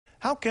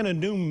How can a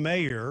new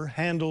mayor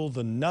handle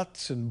the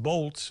nuts and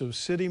bolts of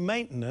city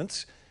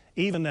maintenance,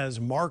 even as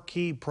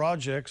marquee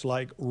projects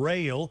like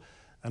rail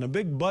and a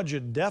big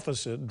budget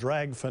deficit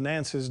drag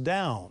finances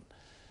down?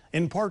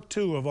 In part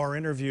two of our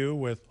interview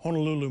with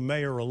Honolulu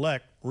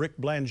Mayor-elect Rick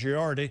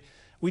Blangiardi,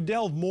 we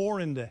delve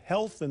more into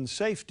health and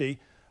safety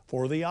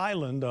for the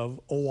island of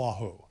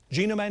Oahu.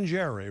 Gina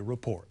Mangieri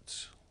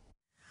reports.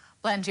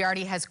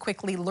 Blangiardi has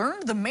quickly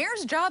learned the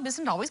mayor's job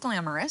isn't always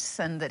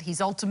glamorous and that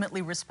he's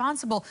ultimately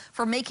responsible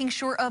for making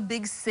sure a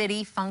big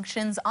city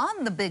functions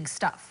on the big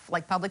stuff,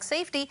 like public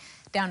safety,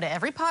 down to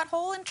every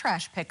pothole and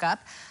trash pickup.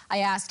 I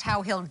asked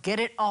how he'll get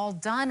it all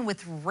done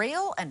with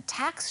rail and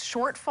tax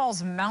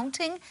shortfalls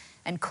mounting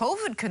and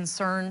COVID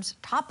concerns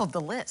top of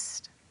the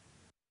list.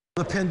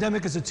 The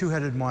pandemic is a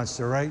two-headed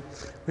monster, right?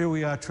 Here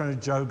we are trying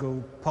to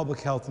juggle public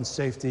health and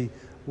safety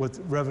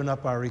with revving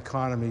up our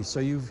economy. So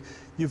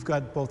you've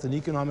got both an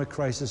economic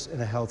crisis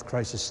and a health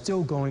crisis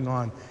still going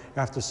on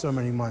after so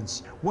many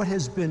months. What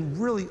has been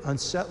really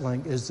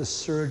unsettling is the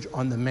surge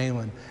on the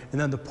mainland and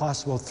then the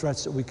possible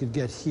threats that we could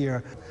get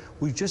here.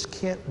 We just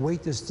can't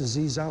wait this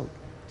disease out.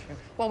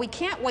 Well, we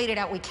can't wait it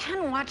out. We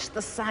can watch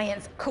the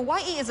science. Kauai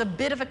is a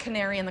bit of a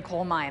canary in the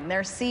coal mine.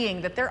 They're seeing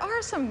that there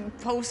are some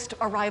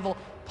post-arrival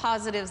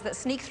positives that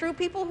sneak through,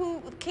 people who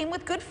came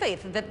with good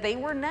faith, that they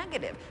were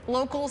negative,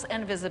 locals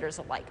and visitors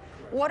alike.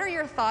 What are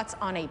your thoughts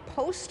on a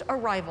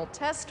post-arrival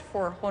test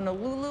for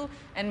Honolulu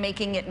and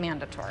making it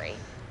mandatory?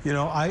 You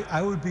know,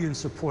 I would be in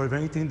support of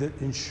anything that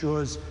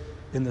ensures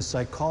in the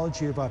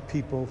psychology of our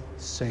people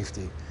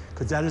safety,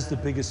 because that is the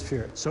biggest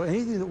fear. So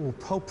anything that will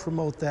help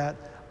promote that,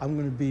 I'm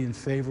going to be in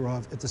favor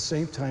of. At the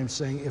same time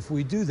saying if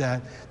we do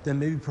that, then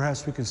maybe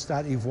perhaps we can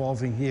start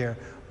evolving here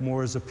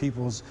more as a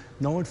peoples,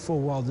 knowing full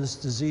well this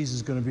disease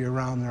is going to be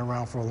around and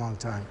around for a long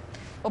time.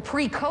 Well,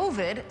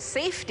 pre-COVID,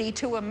 safety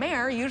to a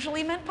mayor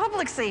usually meant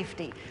public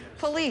safety.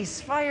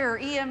 Police, fire,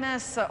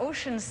 EMS,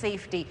 ocean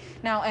safety.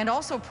 Now, and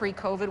also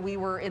pre-COVID, we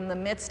were in the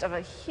midst of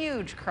a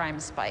huge crime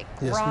spike.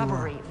 Yes,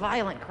 robbery,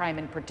 violent crime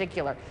in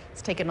particular.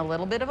 It's taken a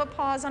little bit of a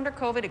pause under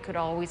COVID. It could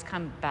always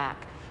come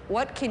back.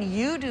 What can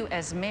you do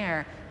as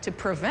mayor to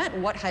prevent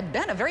what had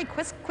been a very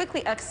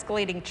quickly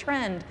escalating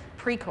trend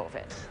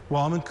pre-COVID?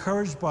 Well, I'm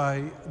encouraged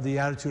by the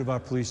attitude of our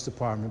police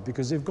department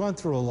because they've gone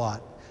through a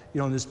lot,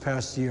 you know, in this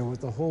past year with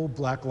the whole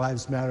Black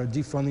Lives Matter,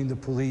 defunding the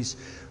police,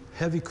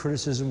 heavy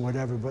criticism,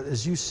 whatever. But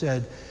as you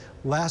said,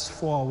 last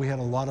fall we had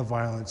a lot of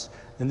violence,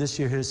 and this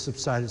year it has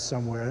subsided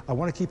somewhere. I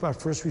want to keep our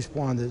first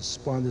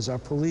responders, our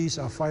police,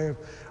 our fire,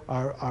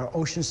 our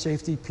ocean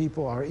safety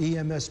people, our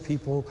EMS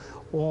people,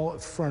 all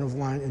front of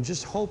line, and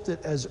just hope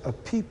that as a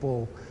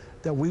people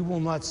that we will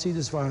not see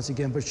this violence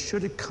again, but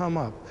should it come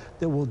up,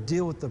 that we'll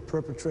deal with the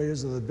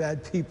perpetrators of the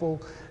bad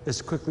people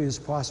as quickly as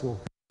possible.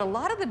 A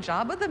lot of the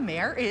job of the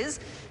mayor is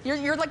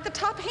you're like the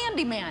top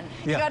handyman.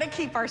 You got to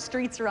keep our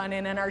streets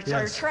running and our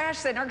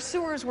trash and our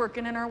sewers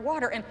working and our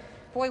water. And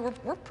boy,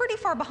 we're pretty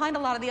far behind a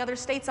lot of the other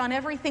states on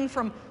everything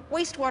from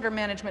wastewater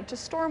management to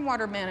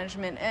stormwater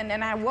management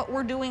and what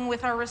we're doing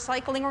with our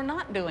recycling or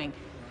not doing.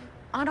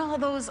 On all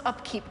those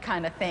upkeep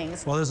kind of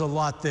things. Well, there's a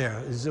lot there.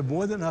 There's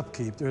more than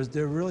upkeep.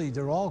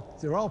 They're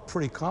all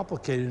pretty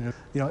complicated.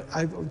 You know,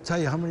 I will tell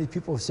you how many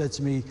people have said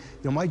to me, you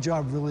know, my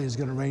job really is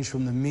going to range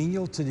from the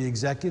menial to the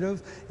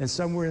executive, and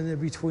somewhere in there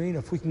between.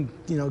 If we can,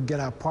 you know, get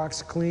our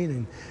parks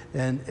clean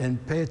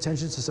and pay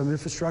attention to some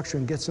infrastructure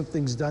and get some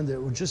things done that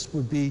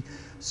would be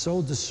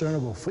so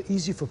discernible,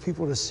 easy for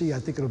people to see, I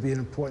think it'll be an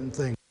important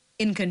thing.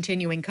 In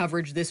continuing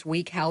coverage this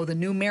week, how the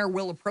new mayor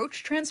will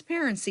approach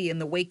transparency in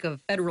the wake of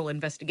federal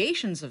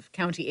investigations of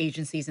county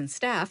agencies and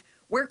staff,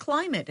 where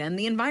climate and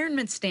the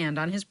environment stand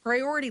on his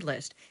priority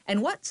list,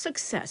 and what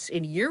success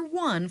in year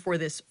one for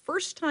this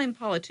first-time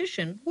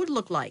politician would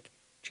look like.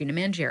 Gina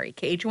Mangieri,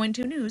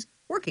 KHON2 News,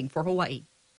 working for Hawaii.